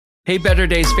Hey, Better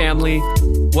Days family.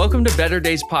 Welcome to Better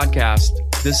Days Podcast,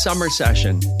 the summer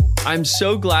session. I'm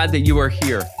so glad that you are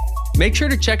here. Make sure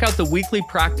to check out the weekly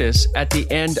practice at the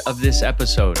end of this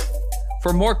episode.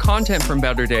 For more content from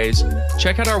Better Days,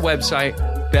 check out our website,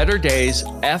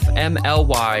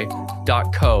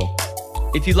 betterdaysfmly.co.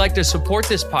 If you'd like to support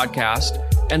this podcast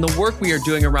and the work we are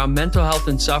doing around mental health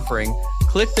and suffering,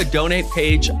 click the donate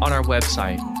page on our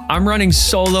website. I'm running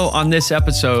solo on this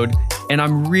episode, and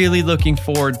I'm really looking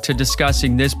forward to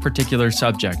discussing this particular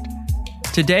subject.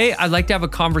 Today, I'd like to have a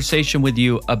conversation with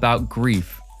you about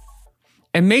grief.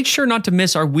 And make sure not to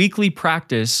miss our weekly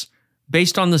practice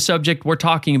based on the subject we're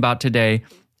talking about today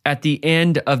at the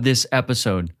end of this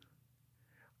episode.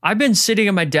 I've been sitting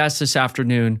at my desk this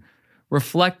afternoon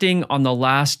reflecting on the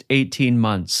last 18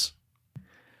 months.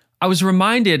 I was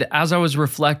reminded as I was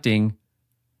reflecting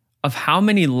of how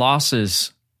many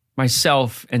losses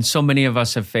myself and so many of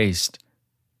us have faced,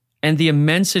 and the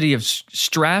immensity of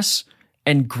stress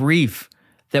and grief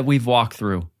that we've walked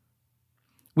through.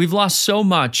 We've lost so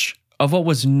much of what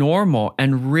was normal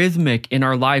and rhythmic in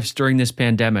our lives during this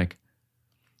pandemic.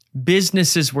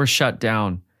 Businesses were shut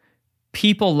down.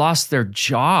 People lost their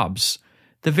jobs,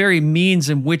 the very means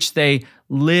in which they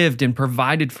lived and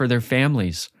provided for their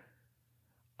families.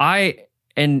 I,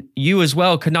 and you as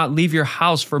well, could not leave your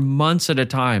house for months at a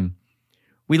time.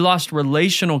 We lost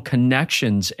relational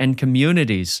connections and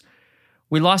communities.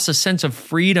 We lost a sense of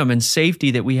freedom and safety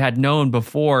that we had known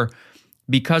before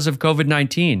because of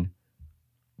COVID-19.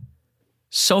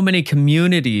 So many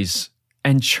communities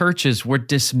and churches were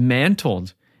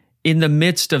dismantled in the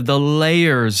midst of the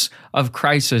layers of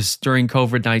crisis during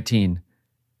COVID-19.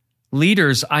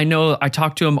 Leaders I know, I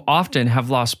talk to them often, have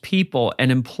lost people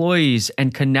and employees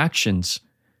and connections.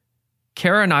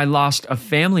 Kara and I lost a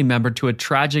family member to a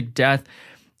tragic death,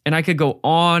 and I could go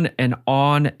on and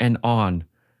on and on.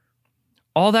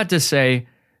 All that to say,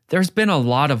 there's been a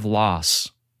lot of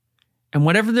loss. And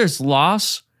whenever there's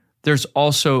loss, there's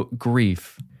also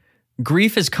grief.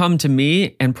 Grief has come to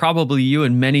me and probably you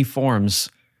in many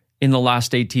forms in the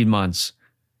last 18 months.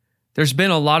 There's been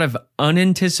a lot of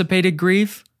unanticipated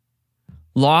grief,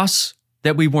 loss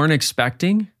that we weren't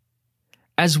expecting,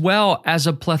 as well as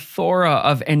a plethora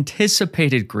of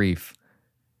anticipated grief.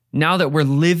 Now that we're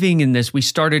living in this, we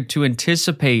started to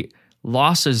anticipate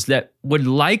losses that would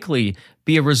likely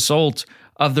be a result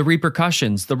of the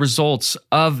repercussions, the results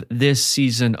of this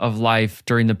season of life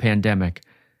during the pandemic.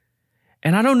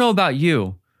 And I don't know about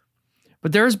you,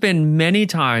 but there's been many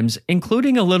times,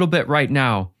 including a little bit right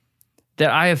now, that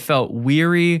I have felt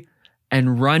weary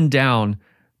and run down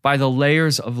by the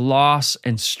layers of loss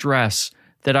and stress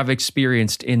that I've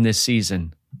experienced in this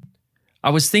season. I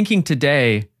was thinking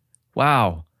today,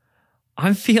 wow,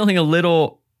 I'm feeling a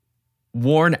little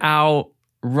worn out,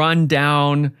 run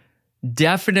down.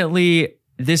 Definitely,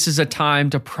 this is a time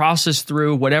to process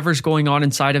through whatever's going on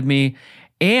inside of me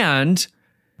and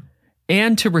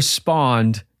to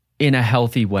respond in a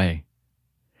healthy way.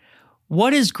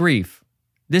 What is grief?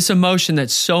 This emotion that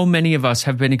so many of us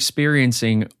have been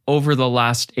experiencing over the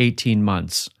last 18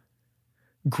 months.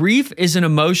 Grief is an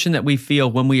emotion that we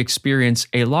feel when we experience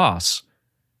a loss.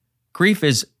 Grief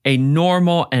is a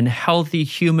normal and healthy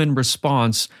human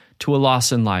response to a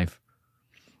loss in life.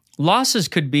 Losses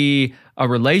could be a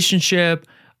relationship,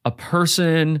 a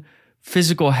person,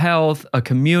 physical health, a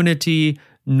community,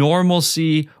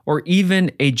 normalcy, or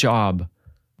even a job.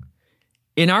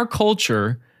 In our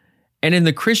culture, and in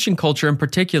the Christian culture in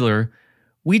particular,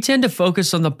 we tend to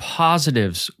focus on the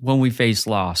positives when we face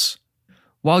loss.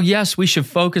 While yes, we should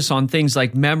focus on things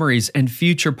like memories and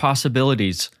future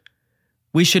possibilities,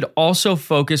 we should also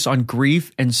focus on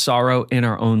grief and sorrow in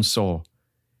our own soul.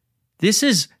 This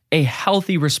is a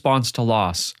healthy response to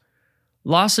loss.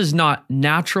 Loss is not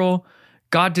natural.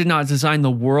 God did not design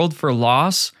the world for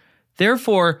loss.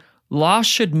 Therefore, loss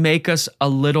should make us a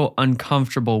little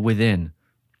uncomfortable within.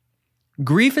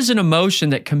 Grief is an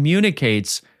emotion that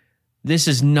communicates this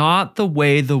is not the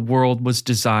way the world was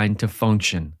designed to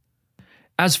function.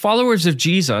 As followers of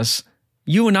Jesus,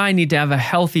 you and I need to have a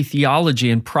healthy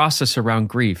theology and process around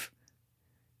grief.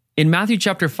 In Matthew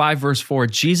chapter 5, verse 4,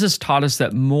 Jesus taught us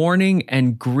that mourning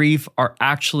and grief are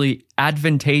actually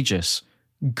advantageous,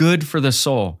 good for the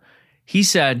soul. He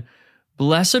said,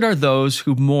 "Blessed are those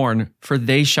who mourn, for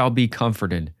they shall be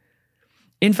comforted."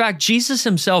 In fact, Jesus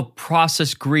himself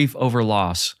processed grief over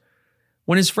loss.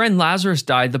 When his friend Lazarus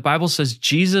died, the Bible says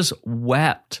Jesus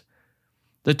wept.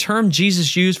 The term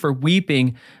Jesus used for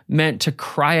weeping meant to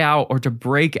cry out or to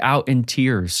break out in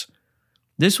tears.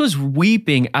 This was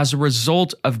weeping as a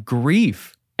result of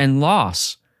grief and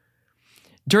loss.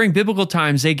 During biblical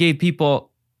times, they gave people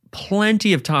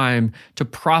plenty of time to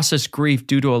process grief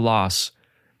due to a loss.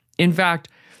 In fact,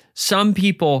 some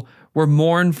people were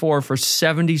mourned for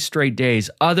 70 straight days,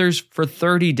 others for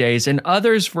 30 days, and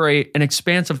others for an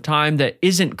expanse of time that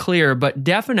isn't clear, but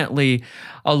definitely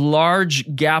a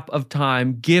large gap of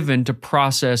time given to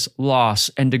process loss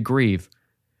and to grieve.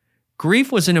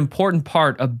 Grief was an important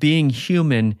part of being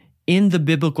human in the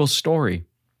biblical story.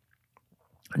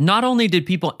 Not only did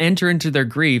people enter into their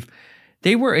grief,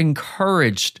 they were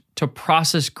encouraged to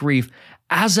process grief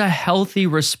as a healthy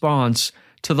response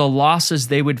to the losses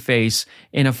they would face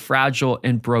in a fragile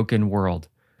and broken world.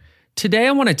 Today,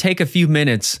 I want to take a few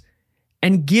minutes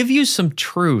and give you some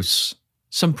truths,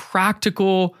 some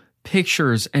practical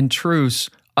pictures and truths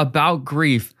about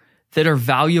grief that are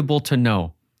valuable to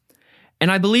know.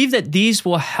 And I believe that these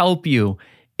will help you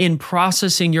in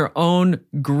processing your own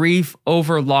grief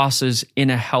over losses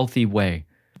in a healthy way.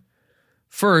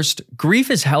 First, grief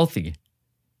is healthy.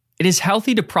 It is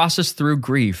healthy to process through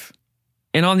grief.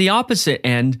 And on the opposite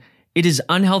end, it is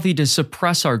unhealthy to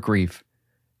suppress our grief.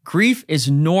 Grief is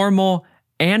normal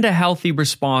and a healthy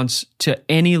response to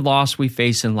any loss we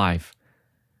face in life.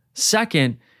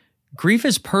 Second, grief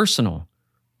is personal.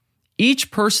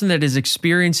 Each person that is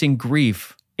experiencing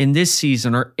grief in this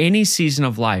season or any season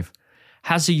of life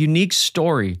has a unique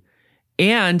story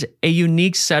and a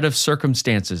unique set of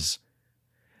circumstances.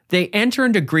 They enter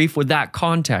into grief with that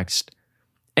context,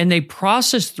 and they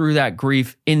process through that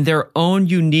grief in their own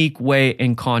unique way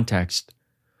and context.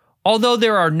 Although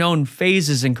there are known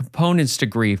phases and components to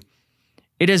grief,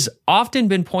 it has often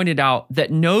been pointed out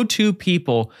that no two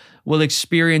people will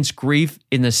experience grief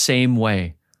in the same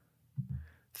way.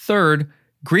 Third,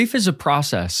 grief is a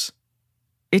process.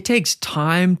 It takes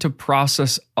time to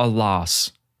process a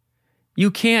loss.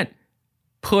 You can't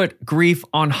put grief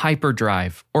on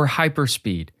hyperdrive or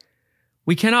hyperspeed.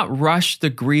 We cannot rush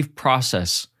the grief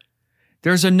process.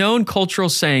 There's a known cultural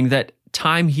saying that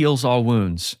time heals all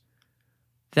wounds.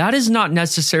 That is not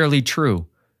necessarily true.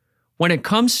 When it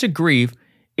comes to grief,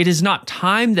 it is not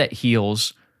time that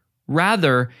heals.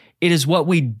 Rather, it is what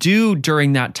we do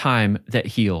during that time that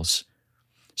heals.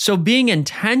 So being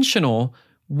intentional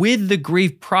with the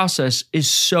grief process is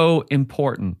so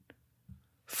important.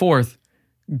 Fourth,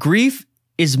 grief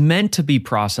is meant to be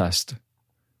processed.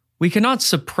 We cannot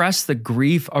suppress the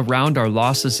grief around our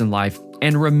losses in life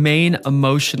and remain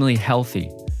emotionally healthy.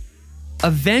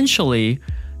 Eventually,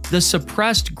 the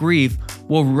suppressed grief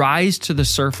will rise to the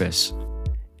surface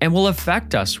and will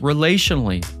affect us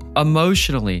relationally,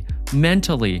 emotionally,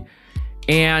 mentally,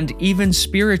 and even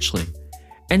spiritually.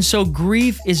 And so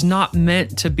grief is not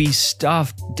meant to be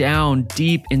stuffed down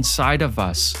deep inside of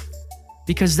us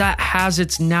because that has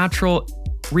its natural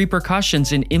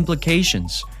repercussions and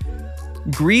implications.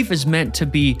 Grief is meant to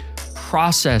be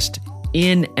processed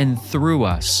in and through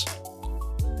us.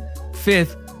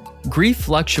 Fifth, grief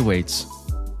fluctuates.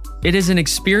 It is an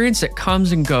experience that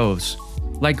comes and goes,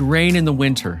 like rain in the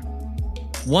winter.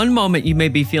 One moment you may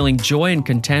be feeling joy and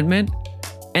contentment,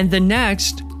 and the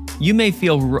next you may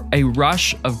feel a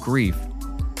rush of grief.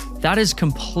 That is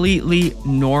completely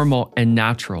normal and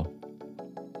natural.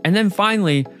 And then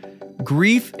finally,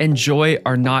 grief and joy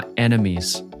are not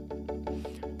enemies.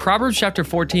 Proverbs chapter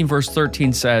 14, verse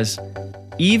 13 says,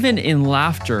 "Even in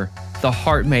laughter, the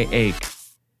heart may ache,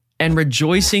 and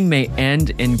rejoicing may end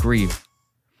in grief."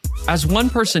 As one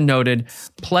person noted,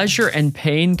 pleasure and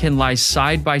pain can lie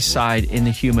side by side in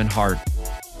the human heart.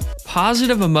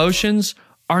 Positive emotions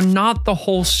are not the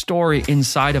whole story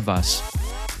inside of us.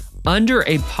 Under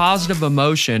a positive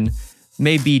emotion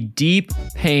may be deep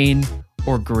pain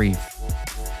or grief.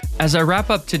 As I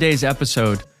wrap up today's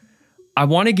episode, I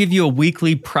want to give you a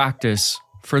weekly practice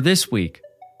for this week.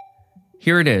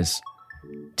 Here it is.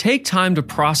 Take time to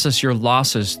process your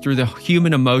losses through the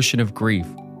human emotion of grief.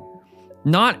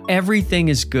 Not everything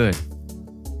is good.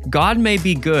 God may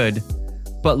be good,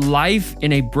 but life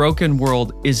in a broken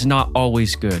world is not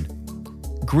always good.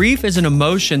 Grief is an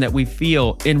emotion that we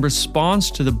feel in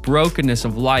response to the brokenness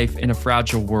of life in a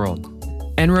fragile world.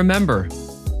 And remember,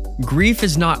 grief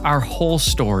is not our whole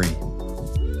story.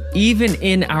 Even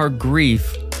in our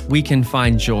grief, we can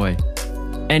find joy.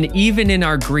 And even in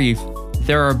our grief,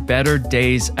 there are better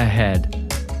days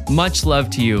ahead. Much love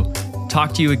to you.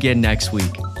 Talk to you again next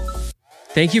week.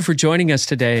 Thank you for joining us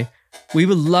today. We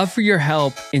would love for your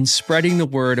help in spreading the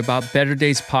word about Better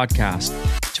Days Podcast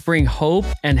to bring hope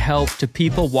and help to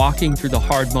people walking through the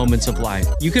hard moments of life.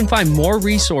 You can find more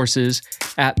resources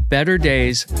at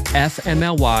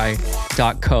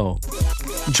betterdaysfmly.co.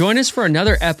 Join us for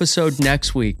another episode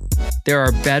next week. There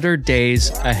are better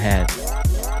days ahead.